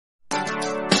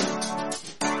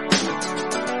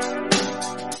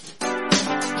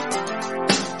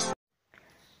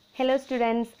Hello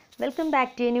students, welcome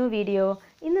back to a new video.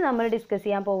 ഇന്ന് നമ്മൾ discuss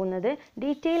ചെയ്യാൻ പോകുന്നത്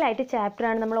ഡീറ്റെയിൽ ആയിട്ട് ചാപ്റ്റർ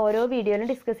ആണ് നമ്മൾ ഓരോ വീഡിയോയിലും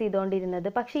ഡിസ്കസ് ചെയ്തുകൊണ്ടിരുന്നത്.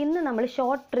 പക്ഷേ ഇന്ന് നമ്മൾ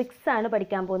ഷോർട്ട് ട്രിക്സ് ആണ്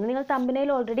പഠിക്കാൻ പോകുന്നത്. നിങ്ങൾ തമ്പനയിൽ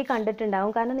ഓൾറെഡി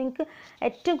കണ്ടിട്ടുണ്ടാവും. കാരണം നിങ്ങൾക്ക്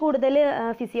ഏറ്റവും കൂടുതൽ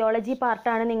ഫിസിയോളജി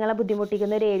പാർട്ടാണ് നിങ്ങളെ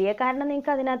ബുദ്ധിമുട്ടിക്കുന്ന ഒരു ഏരിയ. കാരണം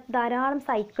നിങ്ങൾക്ക് അതിനകത്ത് ധാരാളം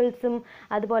സൈക്കിൾസും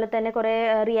അതുപോലെ തന്നെ കുറേ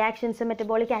റിയാക്ഷൻസും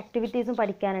മെറ്റബോളിക് ആക്ടിവിറ്റീസും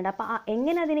പഠിക്കാനുണ്ട്. അപ്പോൾ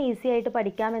എങ്ങനെ അതിനെ ഈസി ആയിട്ട്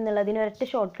പഠിക്കാം എന്നുള്ളതിന് ഒരൊറ്റ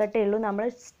ഷോർട്ട് കട്ടേ ഉള്ളൂ. നമ്മൾ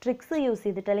ട്രിക്സ് യൂസ്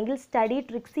ചെയ്തിട്ട് അല്ലെങ്കിൽ സ്റ്റഡി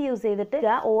ട്രിക്സ് യൂസ് ചെയ്തിട്ട്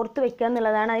ഓർത്ത് വെക്കുക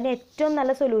എന്നുള്ളതാണ് അതിന് ഏറ്റവും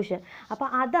നല്ല സൊല്യൂഷൻ. അപ്പോൾ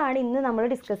അതാണ് ഇന്ന് നമ്മൾ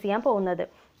ഡിസ്കസ് ചെയ്യാൻ പോകുന്നത്.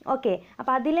 ഓക്കെ,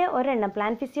 അപ്പോൾ അതിലെ ഒരെണ്ണം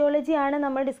പ്ലാന്റ് ഫിസിയോളജി ആണ്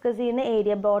നമ്മൾ ഡിസ്കസ് ചെയ്യുന്ന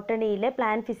ഏരിയ. ബോട്ടണിയിലെ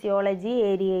പ്ലാന്റ് ഫിസിയോളജി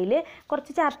ഏരിയയിൽ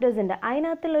കുറച്ച് ചാപ്റ്റേഴ്സ് ഉണ്ട്.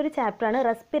 അതിനകത്തുള്ളൊരു ചാപ്റ്ററാണ്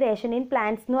റെസ്പിറേഷൻ ഇൻ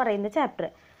പ്ലാന്റ്സ് എന്ന് പറയുന്ന ചാപ്റ്റർ.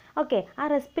 ഓക്കെ, ആ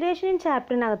റെസ്പിറേഷൻ ഇൻ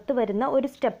ചാപ്റ്ററിനകത്ത് വരുന്ന ഒരു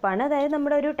സ്റ്റെപ്പാണ്. അതായത്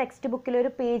നമ്മുടെ ഒരു ടെക്സ്റ്റ് ബുക്കിൽ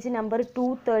ഒരു പേജ് നമ്പർ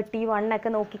 231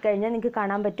 ഒക്കെ നോക്കിക്കഴിഞ്ഞാൽ നിങ്ങൾക്ക്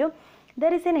കാണാൻ പറ്റും.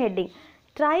 There is an heading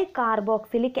try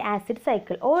carboxylic acid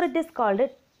cycle or it is called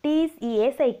TCA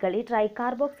cycle. ഈ try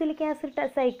carboxylic acid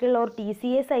cycle or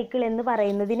TCA cycle എന്ന്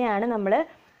പറയുന്നതിനെയാണ് നമ്മൾ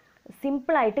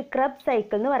സിമ്പിളായിട്ട് ക്രബ്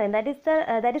സൈക്കിൾ എന്ന് പറയുന്നത്.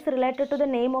 That is related to the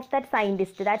name of that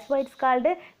scientist. That's why it's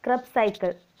called Krebs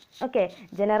cycle. Okay,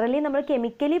 generally നമ്മൾ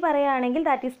chemically പറയുകയാണെങ്കിൽ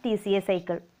that is TCA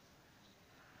cycle.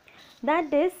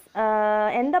 That is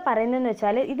എന്താ പറയുന്നതെന്ന്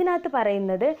വെച്ചാൽ ഇതിനകത്ത്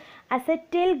പറയുന്നത്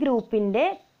അസറ്റൈൽ ഗ്രൂപ്പിൻ്റെ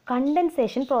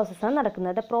കണ്ടൻസേഷൻ പ്രോസസ്സാണ്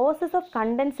നടക്കുന്നത്. The process of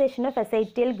condensation of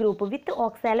acetyl group with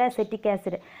oxalo acetic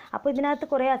acid. അപ്പോൾ ഇതിനകത്ത്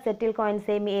കുറേ അസറ്റൈൽ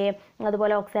കോയിൻസൈം എ,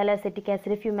 അതുപോലെ ഓക്സാലോ അസറ്റിക്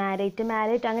ആസിഡ്, ഫ്യൂമാരേറ്റ്,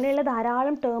 മാരേറ്റ്, അങ്ങനെയുള്ള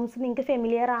ധാരാളം ടേംസ് നിങ്ങൾക്ക്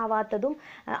ഫെമിലിയർ ആവാത്തതും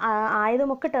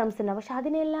ആയതുമൊക്കെ ടേംസ് ഉണ്ട്. പക്ഷെ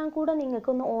അതിനെല്ലാം കൂടെ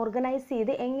നിങ്ങൾക്കൊന്ന് ഓർഗനൈസ്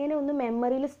ചെയ്ത് എങ്ങനെ ഒന്ന്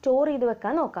മെമ്മറിയിൽ സ്റ്റോർ ചെയ്ത്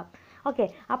വെക്കാൻ നോക്കാം. ഓക്കെ,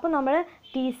 അപ്പോൾ നമ്മൾ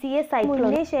TCA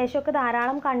സൈക്കിളിന് ശേഷമൊക്കെ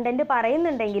ധാരാളം കണ്ടൻറ്റ്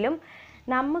പറയുന്നുണ്ടെങ്കിലും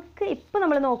നമുക്ക് ഇപ്പോൾ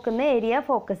നമ്മൾ നോക്കുന്ന ഏരിയ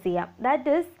ഫോക്കസ് ചെയ്യാം.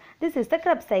 This is the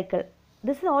Kreb cycle.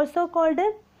 This is also called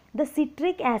the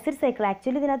citric acid cycle.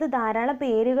 Actually ഇതിനകത്ത് ധാരാളം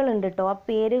പേരുകളുണ്ട് കേട്ടോ. ആ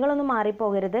പേരുകളൊന്നും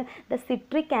മാറിപ്പോകരുത്. ദ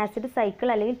സിട്രിക് ആസിഡ് സൈക്കിൾ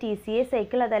അല്ലെങ്കിൽ TCA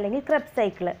സൈക്കിൾ അതല്ലെങ്കിൽ Kreb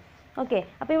സൈക്കിൾ. ഓക്കെ,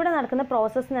 അപ്പോൾ ഇവിടെ നടക്കുന്ന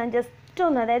പ്രോസസ്സ് ഞാൻ ജസ്റ്റ്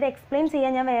ഒന്ന് അതായത് എക്സ്പ്ലെയിൻ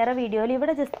ചെയ്യാൻ ഞാൻ വേറെ വീഡിയോയിൽ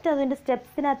ഇവിടെ ജസ്റ്റ് അതിൻ്റെ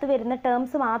സ്റ്റെപ്സിനകത്ത് വരുന്ന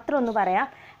ടേംസ് മാത്രം ഒന്ന് പറയാം.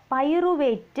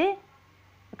 Pyruvate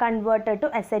converted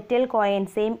to acetyl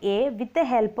coenzyme A with the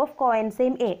help of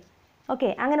coenzyme A. Okay,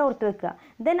 അങ്ങനെ ഓർത്ത് വെക്കുക.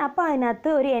 ദെൻ അപ്പോൾ അതിനകത്ത്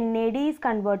ഒരു NAD is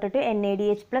converted to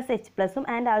NADH plus H പ്ലസും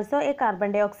and also A carbon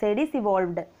dye oxide is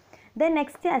evolved. Then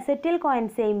next acetyl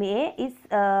coenzyme A is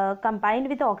combined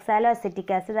with oxalo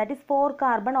acetic acid. That is 4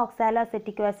 carbon oxalo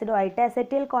acetic ആസിഡുമായിട്ട്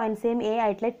acetyl coenzyme A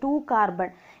ആയിട്ടുള്ള 2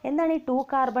 carbon. എന്താണ് ഈ 2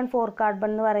 carbon 4 carbon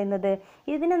എന്ന് പറയുന്നത്?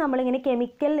 ഇതിനെ നമ്മളിങ്ങനെ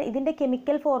ഇതിൻ്റെ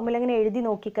chemical formula ഇങ്ങനെ എഴുതി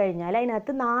നോക്കിക്കഴിഞ്ഞാൽ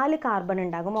അതിനകത്ത് 4 കാർബൺ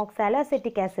ഉണ്ടാകും ഓക്സാലോ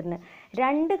അസറ്റിക് ആസിഡിന്,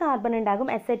 2 കാർബൺ ഉണ്ടാകും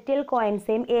അസറ്റൈൽ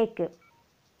കോഎൻസൈം എക്ക്.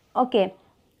 ഓക്കെ,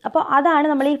 അപ്പോൾ അതാണ്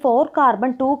നമ്മൾ ഈ 4 കാർബൺ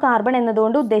 2 കാർബൺ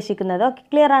എന്നതുകൊണ്ട് ഉദ്ദേശിക്കുന്നത്. ഓക്കെ,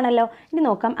 ക്ലിയർ ആണല്ലോ. ഇനി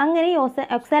നോക്കാം. അങ്ങനെ ഈ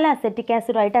ഓക്സാലോ അസറ്റിക്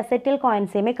ആസിഡുമായിട്ട് അസറ്റൈൽ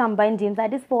കോഎൻസൈമെ കമ്പൈൻ ചെയ്യും.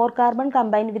 That is 4 carbon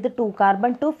combined with 2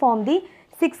 carbon to form the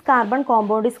 6 carbon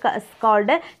compound is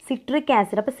called citric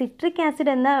acid. അപ്പോൾ സിട്രിക്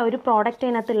ആസിഡ് എന്ന ഒരു പ്രോഡക്റ്റ്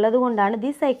അതിനകത്ത് ഉള്ളത് കൊണ്ടാണ്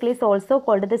this cycle is also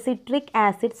called the citric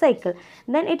acid cycle.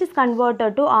 Then it is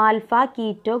converted to alpha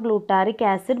keto glutaric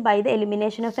acid by the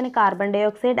elimination of N carbon dye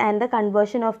oxide and the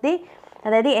conversion of the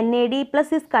അതായത് NAD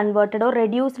plus is converted or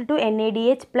reduced to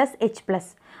NADH plus H plus.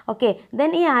 Okay,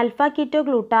 then ഈ alpha keto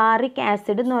glutaric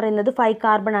acid എന്ന് പറയുന്നത് 5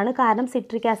 carbon ആണ്. കാരണം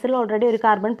citric ആസിഡിൽ already ഒരു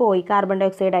carbon പോയി carbon dye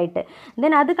oxide ആയിട്ട്.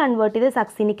 Then അത് കൺവേർട്ട് ചെയ്ത്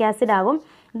സക്സിനിക് ആസിഡ് ആകും.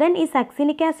 ദെൻ ഈ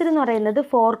സക്സിനിക് ആസിഡ് എന്ന് പറയുന്നത്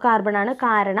 4 കാർബൺ ആണ്.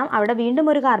 കാരണം അവിടെ വീണ്ടും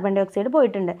ഒരു കാർബൺ ഡൈ ഓക്സൈഡ്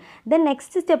പോയിട്ടുണ്ട്. ദെൻ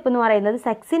നെക്സ്റ്റ് സ്റ്റെപ്പ് എന്ന് പറയുന്നത്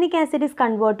succinic acid is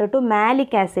converted to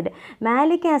malic acid.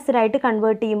 Malic acid ആയിട്ട്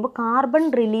കൺവേർട്ട് ചെയ്യുമ്പോൾ കാർബൺ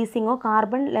റിലീസിങ്ങോ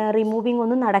കാർബൺ റിമൂവിങ്ങോ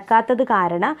ഒന്നും നടക്കാത്തത്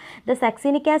കാരണം the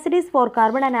succinic acid is 4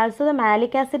 carbon and also the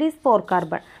malic acid is 4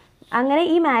 carbon. അങ്ങനെ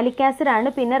ഈ മാലിക് ആസിഡാണ്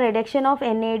പിന്നെ reduction of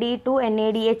NAD to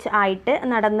NADH ആയിട്ട്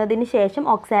നടന്നതിന് ശേഷം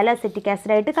ഓക്സാലോ അസറ്റിക്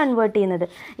ആസിഡായിട്ട് കൺവേർട്ട് ചെയ്യുന്നത്.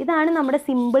 ഇതാണ് നമ്മുടെ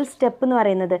സിമ്പിൾ സ്റ്റെപ്പ് എന്ന്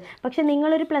പറയുന്നത്. പക്ഷേ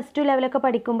നിങ്ങളൊരു +2 ലെവലൊക്കെ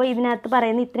പഠിക്കുമ്പോൾ ഇതിനകത്ത്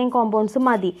പറയുന്ന ഇത്രയും കോമ്പൗണ്ട്സ്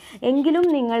മതി. എങ്കിലും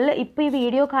നിങ്ങൾ ഇപ്പോൾ ഈ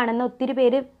വീഡിയോ കാണുന്ന ഒത്തിരി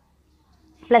പേര്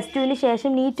 +2ന്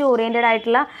ശേഷം നീറ്റ് ഓറിയൻറ്റഡ്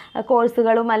ആയിട്ടുള്ള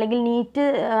കോഴ്സുകളും അല്ലെങ്കിൽ നീറ്റ്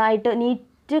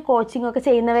കോച്ചിങ് ഒക്കെ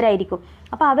ചെയ്യുന്നവരായിരിക്കും.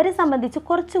 അപ്പോൾ അവരെ സംബന്ധിച്ച്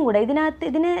കുറച്ചും കൂടെ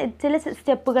ഇതിന് ചില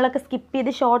സ്റ്റെപ്പുകളൊക്കെ സ്കിപ്പ്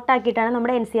ചെയ്ത് ഷോർട്ടാക്കിയിട്ടാണ്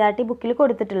നമ്മുടെ NCERT ബുക്കിൽ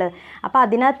കൊടുത്തിട്ടുള്ളത്. അപ്പോൾ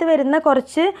അതിനകത്ത് വരുന്ന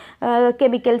കുറച്ച്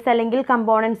കെമിക്കൽസ് അല്ലെങ്കിൽ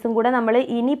കമ്പോണൻസും കൂടെ നമ്മൾ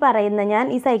ഇനി പറയുന്ന ഞാൻ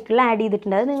ഈ സൈക്കിളിൽ ആഡ്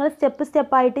ചെയ്തിട്ടുണ്ട്. അത് നിങ്ങൾ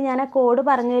സ്റ്റെപ്പായിട്ട് ഞാൻ ആ കോഡ്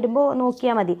പറഞ്ഞു തരുമ്പോൾ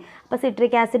നോക്കിയാൽ മതി. അപ്പോൾ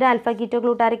citric acid alpha keto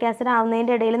glutaric acid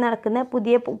ആവുന്നതിൻ്റെ ഇടയിൽ നടക്കുന്ന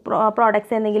പുതിയ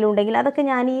പ്രോഡക്ട്സ് എന്തെങ്കിലും ഉണ്ടെങ്കിൽ അതൊക്കെ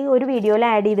ഞാൻ ഈ ഒരു വീഡിയോയിൽ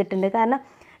ആഡ് ചെയ്തിട്ടുണ്ട്. കാരണം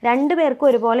 2 പേർക്കും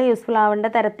ഒരുപോലെ യൂസ്ഫുൾ ആവേണ്ട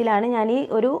തരത്തിലാണ് ഞാൻ ഈ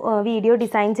ഒരു വീഡിയോ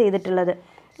ഡിസൈൻ ചെയ്തിട്ടുള്ളത്.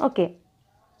 ഓക്കെ,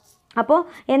 അപ്പോൾ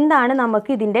എന്താണ്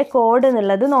നമുക്ക് ഇതിൻ്റെ കോഡ്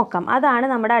എന്നുള്ളത് നോക്കാം. അതാണ്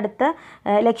നമ്മുടെ അടുത്ത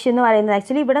ലക്ഷ്യം എന്ന് പറയുന്നത്.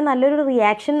 ആക്ച്വലി ഇവിടെ നല്ലൊരു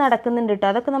റിയാക്ഷൻ നടക്കുന്നുണ്ട് കേട്ടോ.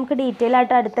 അതൊക്കെ നമുക്ക് ഡീറ്റെയിൽ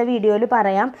ആയിട്ട് അടുത്ത വീഡിയോയിൽ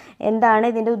പറയാം. എന്താണ്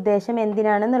ഇതിൻ്റെ ഉദ്ദേശം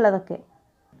എന്തിനാണെന്നുള്ളതൊക്കെ.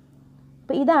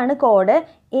 അപ്പോൾ ഇതാണ് code.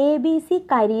 ABC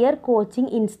career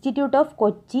coaching institute of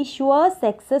Kochi sure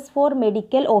success four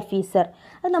medical officer.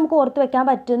 അത് നമുക്ക് ഓർത്ത് വെക്കാൻ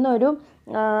പറ്റുന്ന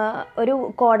ഒരു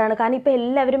കോഡാണ്. കാരണം ഇപ്പോൾ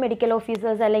എല്ലാവരും മെഡിക്കൽ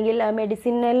ഓഫീസേഴ്സ് അല്ലെങ്കിൽ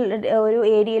മെഡിസിനൽ ഒരു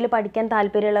ഏരിയയിൽ പഠിക്കാൻ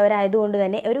താല്പര്യമുള്ളവരായതുകൊണ്ട്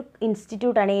തന്നെ ഒരു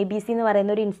ഇൻസ്റ്റിറ്റ്യൂട്ടാണ് ABC എന്ന്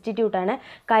പറയുന്ന ഒരു ഇൻസ്റ്റിറ്റ്യൂട്ടാണ്,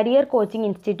 കരിയർ കോച്ചിങ്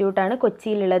ഇൻസ്റ്റിറ്റ്യൂട്ടാണ്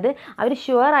കൊച്ചിയിലുള്ളത്. അവർ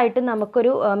ഷുവറായിട്ടും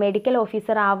നമുക്കൊരു മെഡിക്കൽ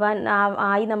ഓഫീസർ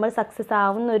ആയി നമ്മൾ സക്സസ്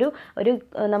ആവുന്നൊരു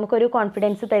നമുക്കൊരു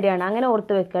കോൺഫിഡൻസ് തരികയാണ്. അങ്ങനെ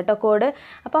ഓർത്ത് വെക്കുക കേട്ടോ കോഡ്.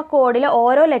 അപ്പോൾ ആ കോഡിൽ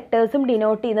ഓരോ ലെറ്റേഴ്സും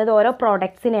ഡിനോട്ട് ചെയ്യുന്നത് ഓരോ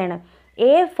പ്രോഡക്ട്സിനെയാണ്.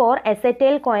 A for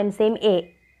acetyl coenzyme A.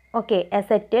 Okay,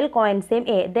 acetyl coenzyme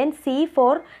A. Then C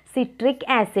for citric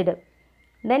acid.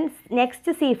 Then next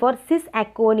C for cis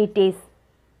aconitase.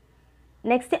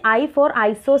 Next I for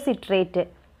isocitrate.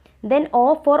 Then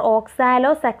O for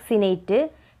oxalosuccinate.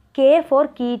 K for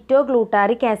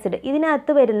ketoglutaric acid.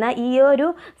 ഇതിനകത്ത് വരുന്ന ഈ ഒരു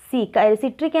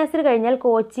citric acid കഴിഞ്ഞാൽ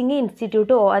coaching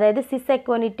ഇൻസ്റ്റിറ്റ്യൂട്ടോ അതായത് സിസ്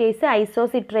അക്കോനിറ്റേസ്,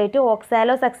 isocitrate,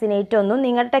 ഓക്സാലോസക്സിനേറ്റ് ഒന്നും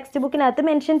നിങ്ങളുടെ text ബുക്കിനകത്ത്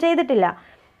mention ചെയ്തിട്ടില്ല.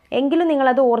 എങ്കിലും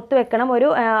നിങ്ങളത് ഓർത്ത് വെക്കണം. ഒരു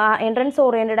എൻട്രൻസ്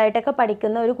ഓറിയൻറ്റഡ് ആയിട്ടൊക്കെ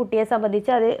പഠിക്കുന്ന ഒരു കുട്ടിയെ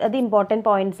സംബന്ധിച്ച് അത് ഇമ്പോർട്ടൻറ്റ്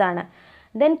പോയിൻറ്റ്സ് ആണ്.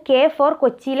 ദെൻ K ഫോർ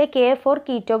കൊച്ചിയിലെ K four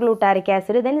കീറ്റോഗ്ലൂട്ടാറിക്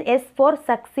acid. Then S four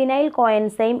succinyl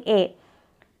coenzyme A.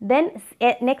 Then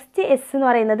next S എന്ന്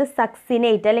പറയുന്നത്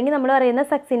സക്സിനേറ്റ് അല്ലെങ്കിൽ നമ്മൾ പറയുന്ന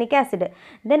സക്സിനിക് ആസിഡ്.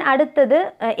 ദെൻ അടുത്തത്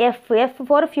F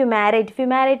ഫോർ ഫ്യൂമാരേറ്റ്.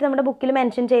 ഫ്യൂമാരേറ്റ് നമ്മുടെ ബുക്കിൽ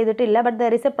മെൻഷൻ ചെയ്തിട്ടില്ല, but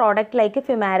there is A product like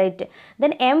ഫ്യൂമാരേറ്റ്.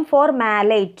 Then M four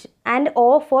മാലൈറ്റ് and O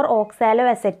four oxalo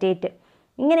acetate.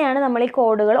 ഇങ്ങനെയാണ് നമ്മൾ ഈ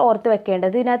കോഡുകൾ ഓർത്ത്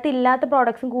വെക്കേണ്ടത്. ഇതിനകത്ത് ഇല്ലാത്ത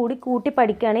പ്രോഡക്ട്സും കൂട്ടി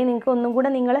പഠിക്കുകയാണെങ്കിൽ നിങ്ങൾക്ക് ഒന്നും കൂടെ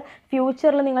നിങ്ങൾ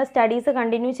ഫ്യൂച്ചറിൽ നിങ്ങൾ സ്റ്റഡീസ്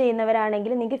കണ്ടിന്യൂ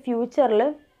ചെയ്യുന്നവരാണെങ്കിൽ നിങ്ങൾക്ക് ഫ്യൂച്ചറിൽ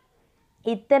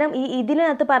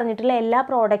ഇതിനകത്ത് പറഞ്ഞിട്ടുള്ള എല്ലാ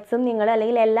പ്രോഡക്ട്സും നിങ്ങൾ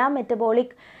അല്ലെങ്കിൽ എല്ലാ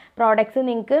മെറ്റബോളിക് പ്രോഡക്ട്സും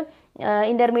നിങ്ങൾക്ക്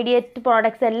ഇൻ്റർമീഡിയറ്റ്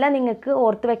പ്രോഡക്ട്സ് എല്ലാം നിങ്ങൾക്ക്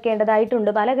ഓർത്ത്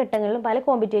വെക്കേണ്ടതായിട്ടുണ്ട് പല ഘട്ടങ്ങളിലും പല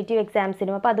കോമ്പറ്റേറ്റീവ്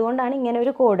എക്സാംസിനും. അപ്പോൾ അതുകൊണ്ടാണ് ഇങ്ങനെ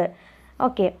ഒരു കോഡ്.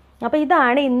 ഓക്കെ, അപ്പോൾ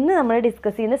ഇതാണ് ഇന്ന് നമ്മൾ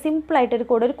ഡിസ്കസ് ചെയ്യുന്ന സിമ്പിളായിട്ടൊരു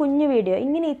കോഡ്, ഒരു കുഞ്ഞു വീഡിയോ.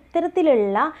 ഇങ്ങനെ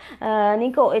ഇത്തരത്തിലുള്ള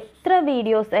നിങ്ങൾക്ക് എത്ര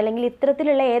വീഡിയോസ് അല്ലെങ്കിൽ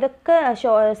ഇത്തരത്തിലുള്ള ഏതൊക്കെ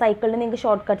സൈക്കിളിന് നിങ്ങൾക്ക്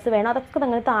ഷോർട്ട് കട്ട്സ് വേണം അതൊക്കെ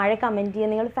നിങ്ങൾ താഴെ കമൻറ്റ്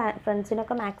ചെയ്യുക. നിങ്ങൾ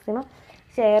ഫ്രണ്ട്സിനൊക്കെ മാക്സിമം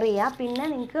ഷെയർ ചെയ്യുക. പിന്നെ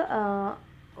നിങ്ങൾക്ക്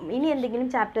ഇനി എന്തെങ്കിലും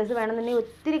ചാപ്റ്റേഴ്സ് വേണമെന്നുണ്ടെങ്കിൽ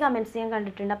ഒത്തിരി കമൻറ്റ്സ് ഞാൻ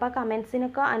കണ്ടിട്ടുണ്ട്. അപ്പോൾ ആ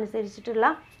കമൻറ്റ്സിനൊക്കെ അനുസരിച്ചിട്ടുള്ള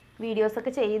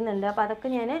വീഡിയോസൊക്കെ ചെയ്യുന്നുണ്ട്. അപ്പോൾ അതൊക്കെ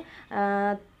ഞാൻ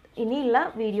ഇനിയുള്ള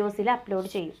വീഡിയോസിൽ അപ്ലോഡ്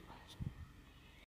ചെയ്യും.